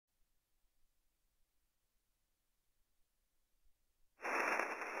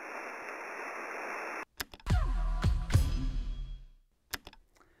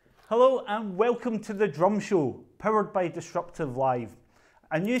Hello and welcome to The Drum Show, powered by Disruptive Live,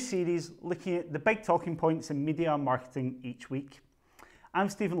 a new series looking at the big talking points in media and marketing each week. I'm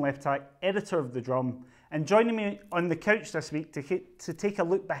Stephen Leptak, editor of The Drum, and joining me on the couch this week to take a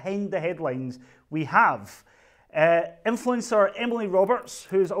look behind the headlines, we have influencer Emily Roberts,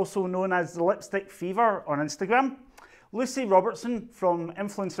 who is also known as the Lipstick Fever on Instagram, Lucy Robertson from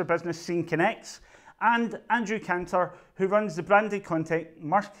influencer business SeenConnects, and Andrew Canter, who runs the Branded Content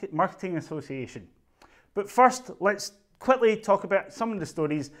Marketing Association. But first, let's quickly talk about some of the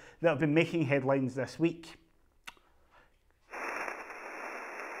stories that have been making headlines this week. Her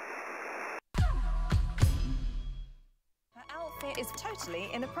outfit is totally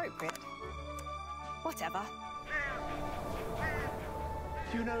inappropriate. Whatever.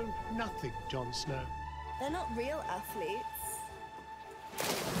 You know nothing, Jon Snow. They're not real athletes.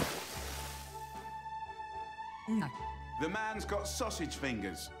 No. The man's got sausage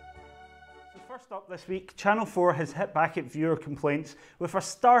fingers. So first up this week, Channel 4 has hit back at viewer complaints with a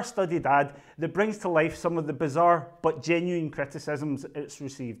star-studded ad that brings to life some of the bizarre but genuine criticisms it's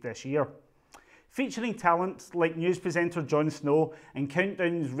received this year. Featuring talent like news presenter Jon Snow and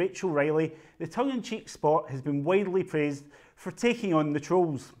Countdown's Rachel Riley, the tongue-in-cheek spot has been widely praised for taking on the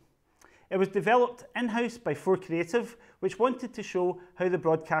trolls. It was developed in-house by 4 Creative, which wanted to show how the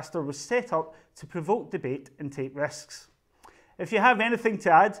broadcaster was set up to provoke debate and take risks. If you have anything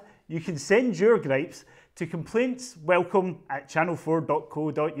to add, you can send your gripes to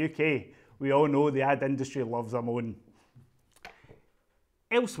complaintswelcome@channel4.co.uk. We all know the ad industry loves a moan.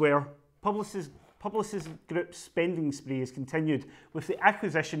 Elsewhere, Publicis Group's spending spree has continued with the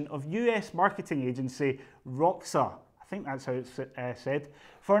acquisition of US marketing agency Roxa, I think that's how it's said,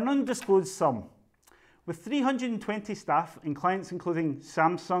 for an undisclosed sum. With 320 staff and clients including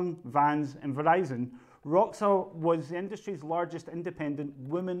Samsung, Vans and Verizon, Roxa was the industry's largest independent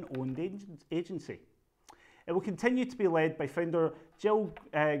women-owned agency. It will continue to be led by founder Jill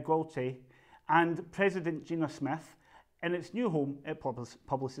Gualtieri and president Gina Smith in its new home at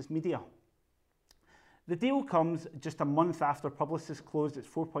Publicis Media. The deal comes just a month after Publicis closed its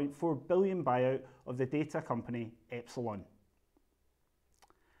 $4.4 billion buyout of the data company Epsilon.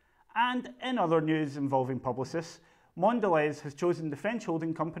 And in other news involving Publicis, Mondelez has chosen the French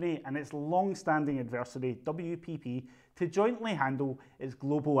holding company and its long-standing adversary, WPP, to jointly handle its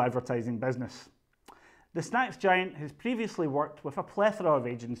global advertising business. The snacks giant has previously worked with a plethora of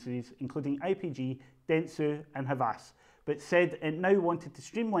agencies, including IPG, Dentsu and Havas, but said it now wanted to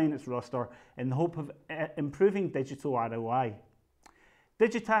streamline its roster in the hope of improving digital ROI.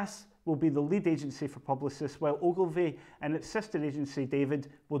 Digitas will be the lead agency for Publicis, while Ogilvy and its sister agency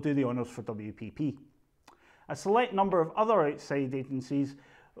David will do the honours for WPP. A select number of other outside agencies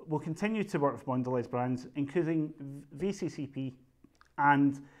will continue to work with Mondelez brands, including VCCP,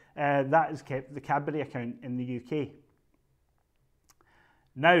 and that is kept the Cadbury account in the UK.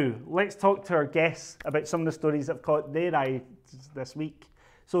 Now, let's talk to our guests about some of the stories that have caught their eye this week.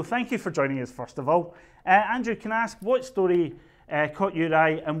 So thank you for joining us, first of all. Andrew, can I ask what story caught your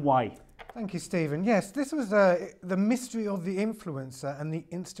eye and why? Thank you, Stephen. Yes, this was the mystery of the influencer and the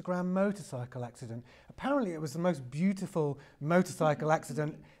Instagram motorcycle accident. Apparently, it was the most beautiful motorcycle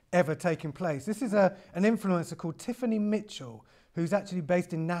accident ever taken place. This is an influencer called Tiffany Mitchell, who's actually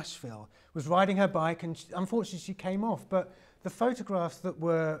based in Nashville, was riding her bike and unfortunately she came off. But the photographs that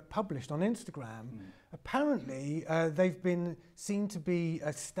were published on Instagram, apparently they've been seen to be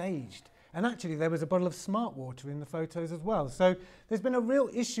staged. And actually there was a bottle of smart water in the photos as well. So there's been a real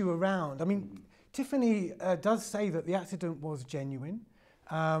issue around. I mean, Tiffany does say that the accident was genuine.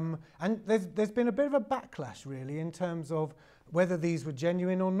 And there's been a bit of a backlash really in terms of whether these were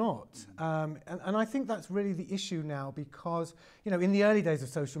genuine or not. And I think that's really the issue now because, you know, in the early days of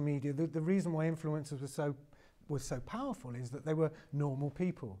social media, the reason why influencers were so powerful is that they were normal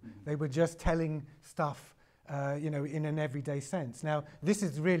people. They were just telling stuff you know, in an everyday sense. Now, this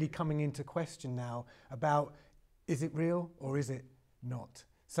is really coming into question now about, is it real or is it not?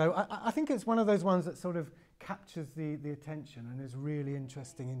 So I think it's one of those ones that sort of captures the attention and is really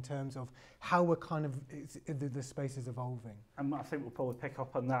interesting in terms of how we're kind of, the space is evolving. And I think we'll probably pick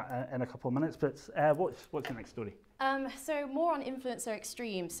up on that in a couple of minutes, but what's the next story? So more on influencer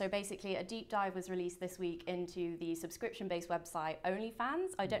extremes. So basically a deep dive was released this week into the subscription-based website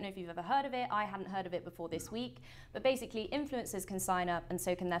OnlyFans. I don't know if you've ever heard of it. I hadn't heard of it before this week. But basically influencers can sign up and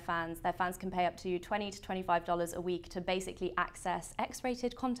so can their fans. Their fans can pay up to $20 to $25 a week to basically access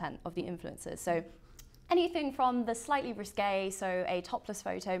X-rated content of the influencers. So anything from the slightly risque, so a topless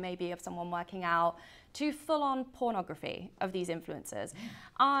photo maybe of someone working out, to full-on pornography of these influencers.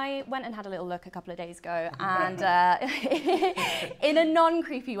 I went and had a little look a couple of days ago, and in a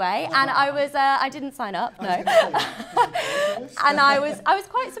non-creepy way, and I didn't sign up, no. And I was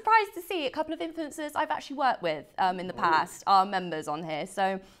quite surprised to see a couple of influencers I've actually worked with in the past are members on here.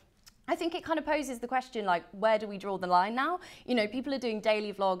 So I think it kind of poses the question, like, where do we draw the line now? You know, people are doing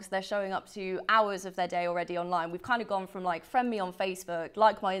daily vlogs, they're showing up to hours of their day already online. We've kind of gone from like, friend me on Facebook,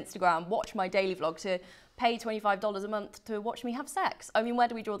 like my Instagram, watch my daily vlog, to pay $25 a month to watch me have sex. I mean, where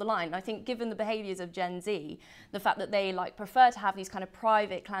do we draw the line? I think given the behaviors of Gen Z, the fact that they like prefer to have these kind of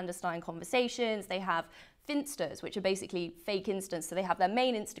private, clandestine conversations, they have Finsters, which are basically fake Instants, so they have their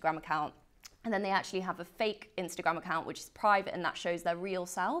main Instagram account, and then they actually have a fake Instagram account, which is private, and that shows their real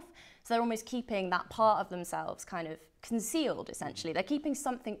self. So they're almost keeping that part of themselves kind of concealed, essentially. They're keeping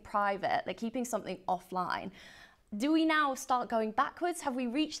something private, they're keeping something offline. Do we now start going backwards? Have we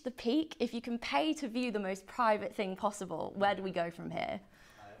reached the peak? If you can pay to view the most private thing possible, where do we go from here?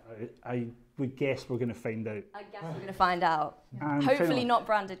 I would guess we're going to find out. I guess we're going to find out. And hopefully not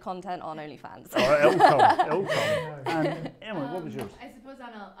branded content on OnlyFans. Oh, it'll come, it'll come. And Emily, what was yours? I suppose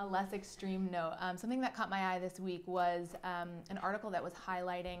on a less extreme note, something that caught my eye this week was an article that was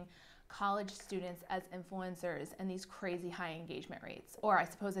highlighting college students as influencers and these crazy high engagement rates, or I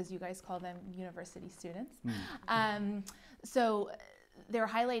suppose as you guys call them, university students. So they're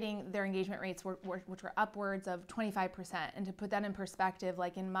highlighting their engagement rates, which were upwards of 25%. And to put that in perspective,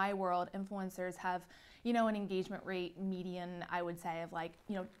 like in my world, influencers have, you know, an engagement rate median, I would say, of like,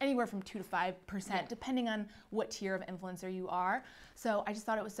 you know, anywhere from 2 to 5%, depending on what tier of influencer you are. So I just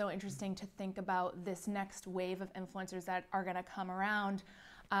thought it was so interesting to think about this next wave of influencers that are going to come around.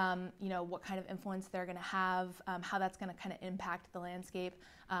 You know, what kind of influence they're going to have, how that's going to kind of impact the landscape.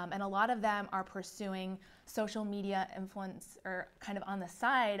 And a lot of them are pursuing social media influence, or kind of on the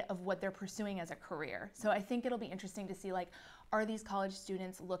side of what they're pursuing as a career. So I think it'll be interesting to see, like, are these college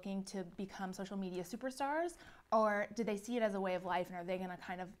students looking to become social media superstars, or do they see it as a way of life, and are they going to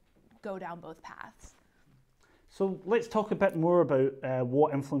kind of go down both paths? So let's talk a bit more about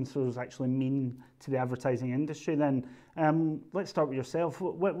what influencers actually mean to the advertising industry then. Let's start with yourself.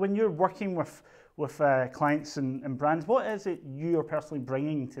 When you're working with clients and brands, what is it you are personally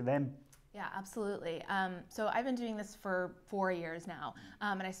bringing to them? Yeah, absolutely. So I've been doing this for 4 years now,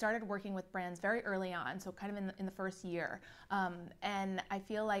 and I started working with brands very early on, so kind of in the first year. And I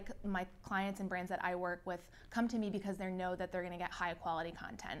feel like my clients and brands that I work with come to me because they know that they're going to get high quality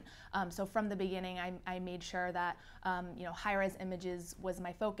content. So from the beginning, I made sure that you know, high-res images was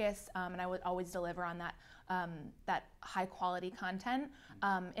my focus, and I would always deliver on that high quality content.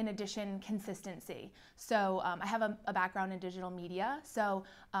 In addition, consistency. So I have a background in digital media, so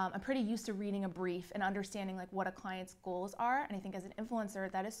I'm pretty used to reading a brief and understanding like what a client's goals are, and I think as an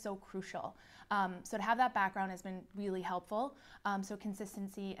influencer that is so crucial. So to have that background has been really helpful. So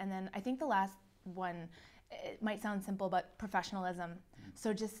consistency, and then I think the last one, it might sound simple, but professionalism.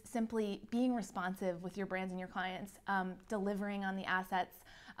 So just simply being responsive with your brands and your clients, delivering on the assets,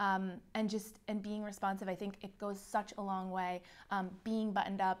 and being responsive. I think it goes such a long way. Being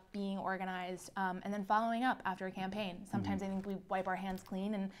buttoned up, being organized, and then following up after a campaign. Sometimes I think we wipe our hands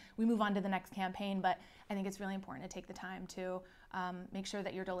clean and we move on to the next campaign, but I think it's really important to take the time to make sure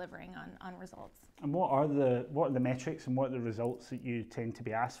that you're delivering on results. And what are the metrics and what are the results that you tend to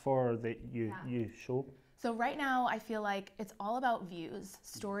be asked for, that you show? So right now, I feel like it's all about views,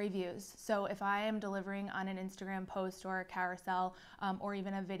 story views. So if I am delivering on an Instagram post or a carousel or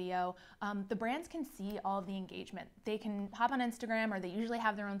even a video, the brands can see all of the engagement. They can hop on Instagram, or they usually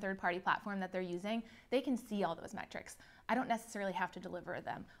have their own third-party platform that they're using. They can see all those metrics. I don't necessarily have to deliver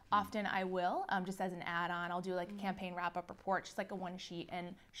them. Often I will, just as an add-on. I'll do like a campaign wrap-up report, just like a one sheet,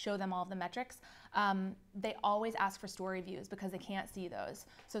 and show them all of the metrics. They always ask for story views because they can't see those.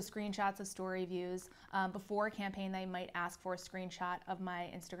 So screenshots of story views. Before a campaign, they might ask for a screenshot of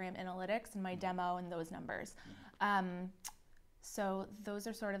my Instagram analytics and my demo and those numbers. So those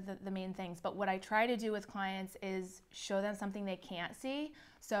are sort of the main things. But what I try to do with clients is show them something they can't see.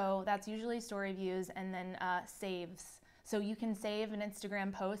 So that's usually story views, and then saves. So you can save an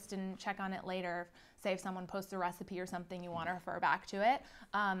Instagram post and check on it later. Say if someone posts a recipe or something, you want to refer back to it.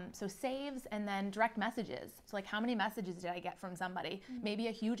 So saves, and then direct messages. So like, how many messages did I get from somebody? Maybe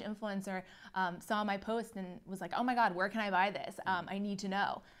a huge influencer saw my post and was like, oh my God, where can I buy this? I need to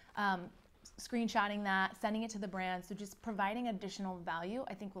know. Screenshotting that, sending it to the brand. So just providing additional value,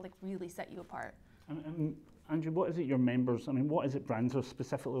 I think, will like really set you apart. Andrew, what is it your members, I mean, what is it brands are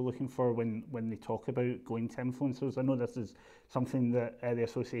specifically looking for when they talk about going to influencers? I know this is something that the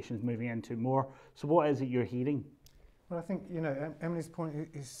association is moving into more. So what is it you're hearing? Well, I think, Emily's point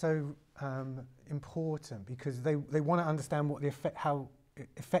is so important because they want to understand what how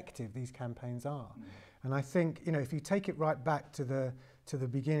effective these campaigns are. And I think, if you take it right back to the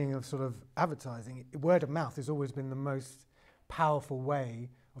beginning of sort of advertising, word of mouth has always been the most powerful way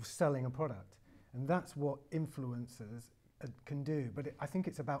of selling a product. And that's what influencers can do. But I think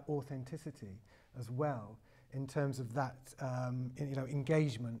it's about authenticity as well in terms of that,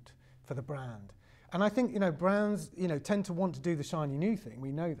 engagement for the brand. And I think, brands, tend to want to do the shiny new thing.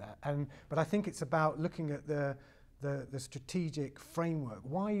 We know that. But I think it's about looking at the strategic framework.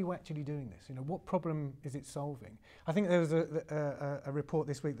 Why are you actually doing this? What problem is it solving? I think there was a report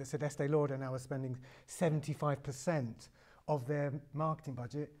this week that said Estee Lauder now is spending 75% of their marketing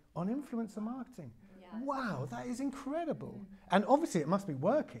budget on influencer marketing. Yeah. Wow, that is incredible. And obviously it must be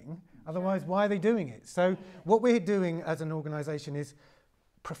working, otherwise why are they doing it? So what we're doing as an organisation is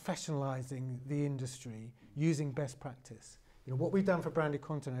professionalising the industry using best practice. What we've done for branded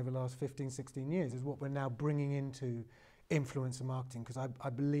content over the last 15, 16 years is what we're now bringing into influencer marketing, because I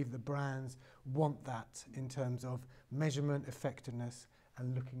believe the brands want that in terms of measurement, effectiveness,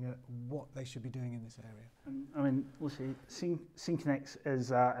 and looking at what they should be doing in this area. I mean, Lucy, SeenConnects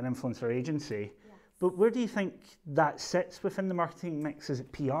is an influencer agency, but where do you think that sits within the marketing mix? Is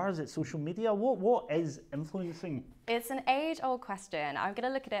it PR? Is it social media? What is influencing? It's an age-old question. I'm going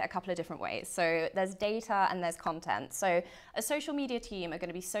to look at it a couple of different ways. So there's data and there's content. So a social media team are going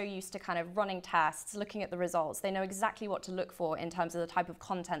to be so used to kind of running tests, looking at the results. They know exactly what to look for in terms of the type of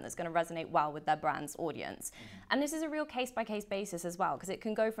content that's going to resonate well with their brand's audience. And this is a real case-by-case basis as well, because it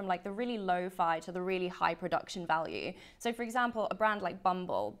can go from like the really lo-fi to the really high production value. So for example, a brand like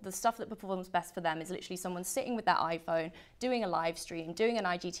Bumble, the stuff that performs best for them is literally someone sitting with their iPhone, doing a live stream, doing an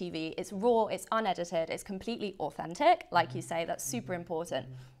IGTV. It's raw, it's unedited, it's completely authentic. Like you say, that's super important.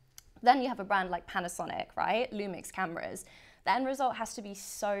 Then you have a brand like Panasonic, right? Lumix cameras. The end result has to be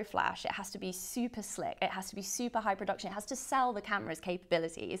so flash, it has to be super slick, it has to be super high production, it has to sell the camera's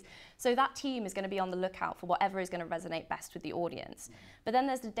capabilities. So that team is going to be on the lookout for whatever is going to resonate best with the audience. But then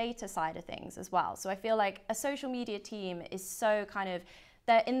there's the data side of things as well. So I feel like a social media team is so kind of,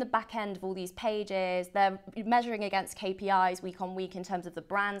 they're in the back end of all these pages, they're measuring against KPIs week on week in terms of the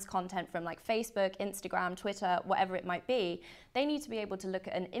brand's content from like Facebook, Instagram, Twitter, whatever it might be. They need to be able to look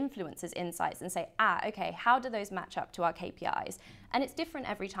at an influencer's insights and say, okay, how do those match up to our KPIs? And it's different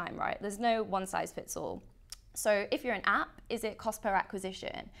every time, right? There's no one size fits all. So if you're an app, is it cost per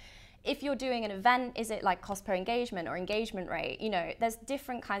acquisition? If you're doing an event, is it like cost per engagement or engagement rate? There's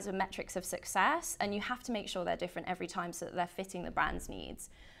different kinds of metrics of success, and you have to make sure they're different every time so that they're fitting the brand's needs.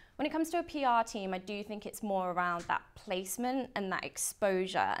 When it comes to a PR team, I do think it's more around that placement and that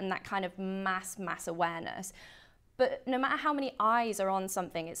exposure and that kind of mass awareness. But no matter how many eyes are on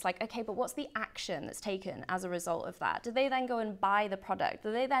something, it's like, okay, but what's the action that's taken as a result of that? Do they then go and buy the product?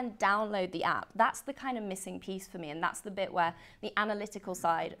 Do they then download the app? That's the kind of missing piece for me, and that's the bit where the analytical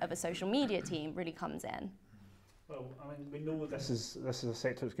side of a social media team really comes in. Well, I mean, we know this is a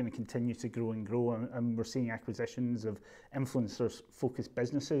sector that's going to continue to grow and grow, and we're seeing acquisitions of influencers-focused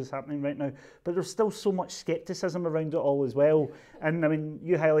businesses happening right now. But there's still so much scepticism around it all as well. And I mean,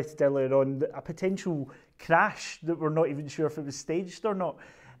 you highlighted earlier on a potential crash that we're not even sure if it was staged or not.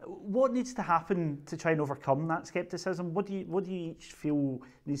 What needs to happen to try and overcome that scepticism? What do you each feel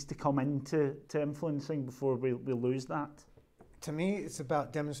needs to come into influencing before we lose that? To me, it's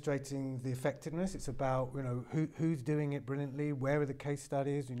about demonstrating the effectiveness. It's about who's doing it brilliantly, where are the case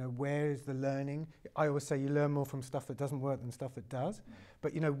studies, where is the learning. I always say you learn more from stuff that doesn't work than stuff that does.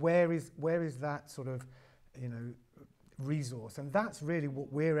 But where is that sort of resource? And that's really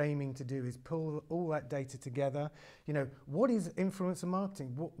what we're aiming to do, is pull all that data together. What is influencer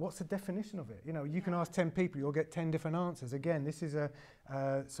marketing? What's the definition of it? You can ask 10 people, you'll get 10 different answers. Again, this is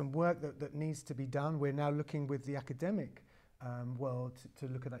some work that needs to be done. We're now looking with the academic world to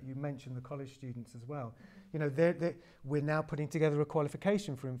look at that. You mentioned the college students as well. We're now putting together a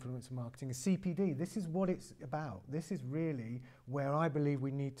qualification for influencer marketing, a CPD. This is what it's about. This is really where I believe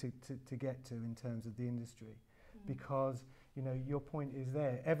we need to get to in terms of the industry, because your point is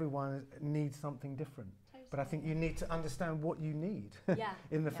there. Everyone needs something different, but I think you need to understand what you need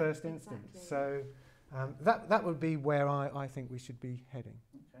in the first instance. So that would be where I think we should be heading.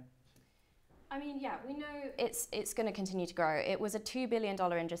 I mean, yeah, we know it's going to continue to grow. It was a $2 billion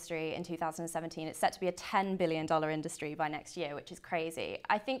industry in 2017. It's set to be a $10 billion industry by next year, which is crazy.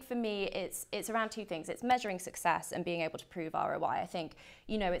 I think for me, it's around two things. It's measuring success and being able to prove ROI. I think,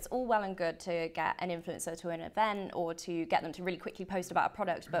 you know, it's all well and good to get an influencer to an event or to get them to really quickly post about a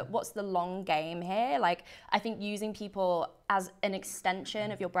product, but what's the long game here? Like, I think using people as an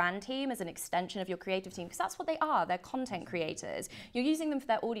extension of your brand team, as an extension of your creative team, because that's what they are, they're content creators. You're using them for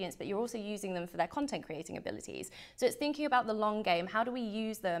their audience, but you're also using them for their content creating abilities. So it's thinking about the long game. How do we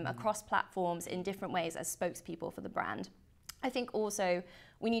use them across platforms in different ways as spokespeople for the brand? I think also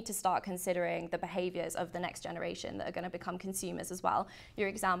we need to start considering the behaviors of the next generation that are going to become consumers as well. Your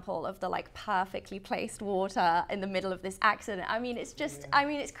example of the like perfectly placed water in the middle of this accident, I mean, it's just, I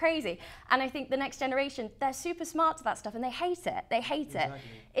mean, it's crazy. And I think the next generation, they're super smart to that stuff and they hate it. They hate it.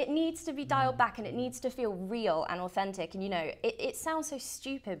 It needs to be dialed back and it needs to feel real and authentic. And you know, it sounds so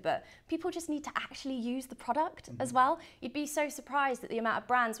stupid, but people just need to actually use the product as well. You'd be so surprised at the amount of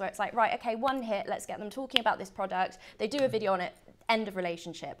brands where it's like, right, okay, one hit, let's get them talking about this product. They do a video on it, end of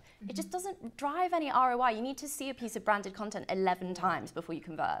relationship. It just doesn't drive any ROI. You need to see a piece of branded content 11 times before you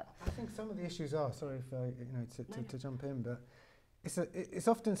convert. I think some of the issues are, sorry if you know, to jump in, but it's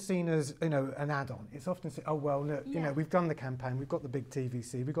often seen as, you know, an add-on. It's often seen, oh well, look, you know, we've done the campaign, we've got the big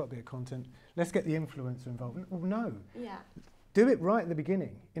TVC, we've got a bit of content. Let's get the influencer involved. Well, no. Yeah. Do it right at the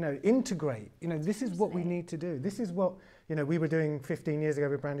beginning. You know, integrate. You know, this is what we need to do. This is what, you know, we were doing 15 years ago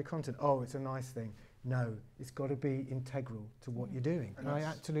with branded content. Oh, it's a nice thing. No, it's got to be integral to what you're doing. And I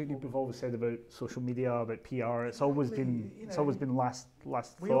absolutely. What we've always said about social media, about PR. It's always been, you know, it's always been last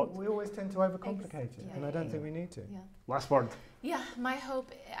thought. We always tend to overcomplicate it, and I don't think we need to. Yeah. Last word. Yeah, my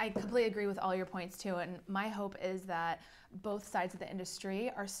hope. I completely agree with all your points too, and my hope is that both sides of the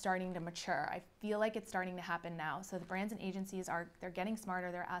industry are starting to mature. I feel like it's starting to happen now. So the brands and agencies they're getting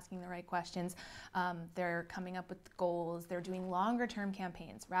smarter, they're asking the right questions, they're coming up with goals, they're doing longer term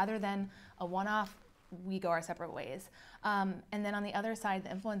campaigns rather than a one-off, we go our separate ways. And then on the other side, the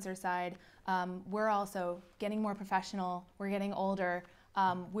influencer side, we're also getting more professional, we're getting older,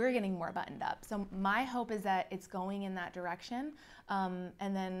 we're getting more buttoned up. So my hope is that it's going in that direction. And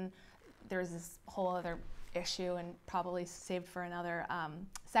then there's this whole other issue and probably saved for another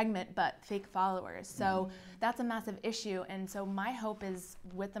segment, but fake followers. So that's a massive issue. And so my hope is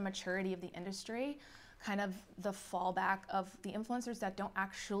with the maturity of the industry, kind of the fallback of the influencers that don't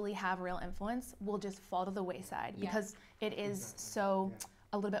actually have real influence will just fall to the wayside because it is so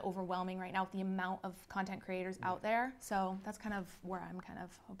a little bit overwhelming right now with the amount of content creators out there. So that's kind of where I'm kind of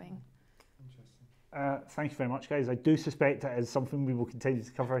hoping. Thank you very much, guys. I do suspect it is something we will continue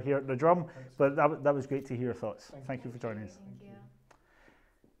to cover here at The Drum, but that was great to hear your thoughts. Thank you for joining us. Thank you.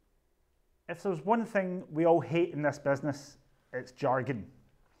 If there's one thing we all hate in this business, it's jargon.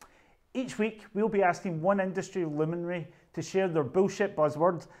 Each week, we'll be asking one industry luminary to share their bullshit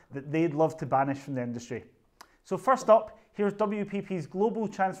buzzwords that they'd love to banish from the industry. So first up, here's WPP's Global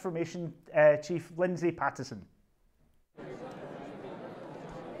Transformation Chief, Lindsay Pattison.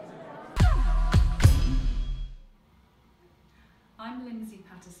 I'm Lindsay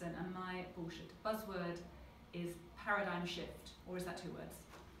Pattison and my bullshit buzzword is paradigm shift, or is that 2 words?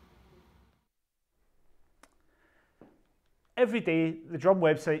 Every day, the Drum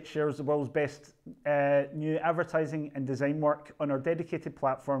website shares the world's best new advertising and design work on our dedicated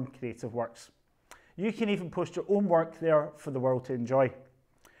platform, Creative Works. You can even post your own work there for the world to enjoy.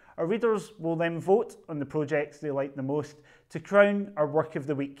 Our readers will then vote on the projects they like the most to crown our Work of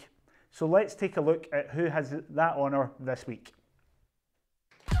the Week. So let's take a look at who has that honour this week.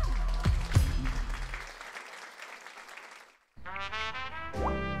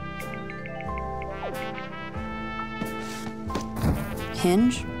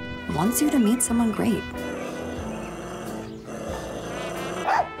 Hinge wants you to meet someone great.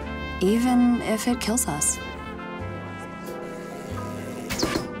 Even if it kills us.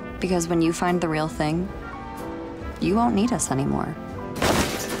 Because when you find the real thing, you won't need us anymore.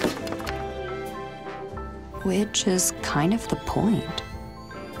 Which is kind of the point.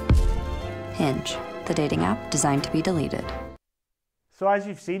 Hinge, the dating app designed to be deleted. So as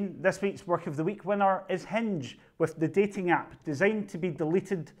you've seen, this week's Work of the Week winner is Hinge, with the dating app designed to be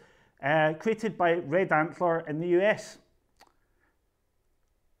deleted, created by Red Antler in the US.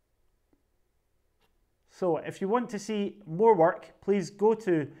 So if you want to see more work, please go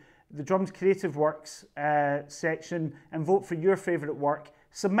to the Drum's Creative Works section and vote for your favourite work.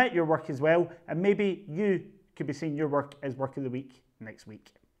 Submit your work as well, and maybe you could be seeing your work as Work of the Week next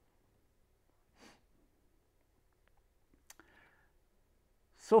week.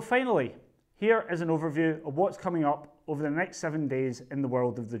 So finally, here is an overview of what's coming up over the next 7 days in the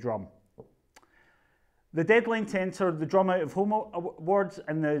world of the drum. The deadline to enter the Drum Out of Home Awards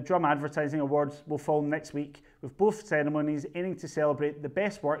and the Drum Advertising Awards will fall next week, with both ceremonies aiming to celebrate the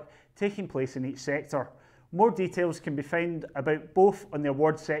best work taking place in each sector. More details can be found about both on the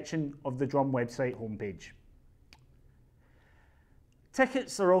awards section of the Drum website homepage.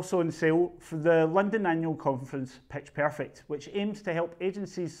 Tickets are also on sale for the London annual conference Pitch Perfect, which aims to help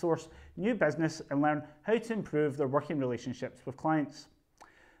agencies source new business and learn how to improve their working relationships with clients.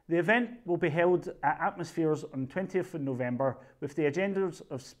 The event will be held at Atmospheres on 20th of November, with the agendas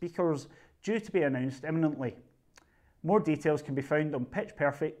of speakers due to be announced imminently. More details can be found on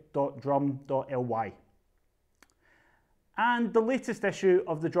pitchperfect.drum.ly. And the latest issue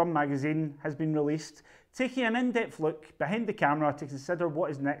of the Drum magazine has been released, taking an in-depth look behind the camera to consider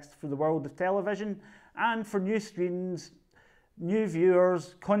what is next for the world of television and for new screens, new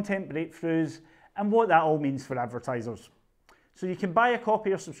viewers, content breakthroughs, and what that all means for advertisers. So you can buy a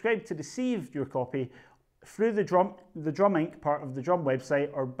copy or subscribe to receive your copy through the Drum Inc. part of the Drum website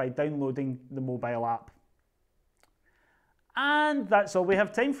or by downloading the mobile app. And that's all we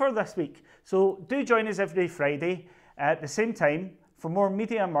have time for this week. So do join us every Friday at the same time for more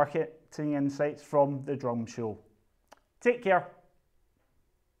media and marketing insights from the Drum Show. Take care.